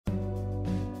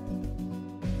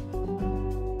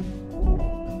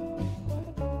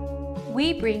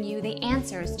we bring you the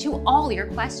answers to all your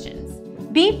questions.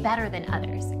 Be better than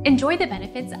others. Enjoy the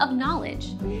benefits of knowledge.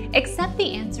 Accept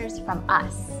the answers from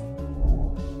us.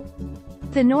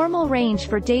 The normal range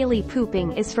for daily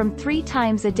pooping is from 3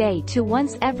 times a day to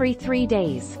once every 3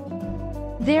 days.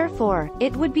 Therefore,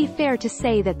 it would be fair to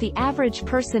say that the average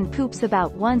person poops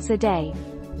about once a day.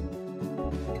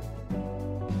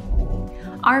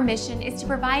 Our mission is to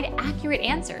provide accurate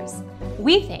answers.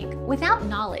 We think without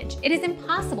knowledge, it is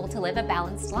impossible to live a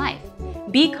balanced life.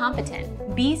 Be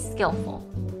competent, be skillful.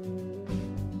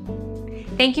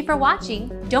 Thank you for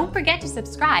watching. Don't forget to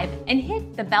subscribe and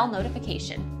hit the bell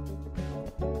notification.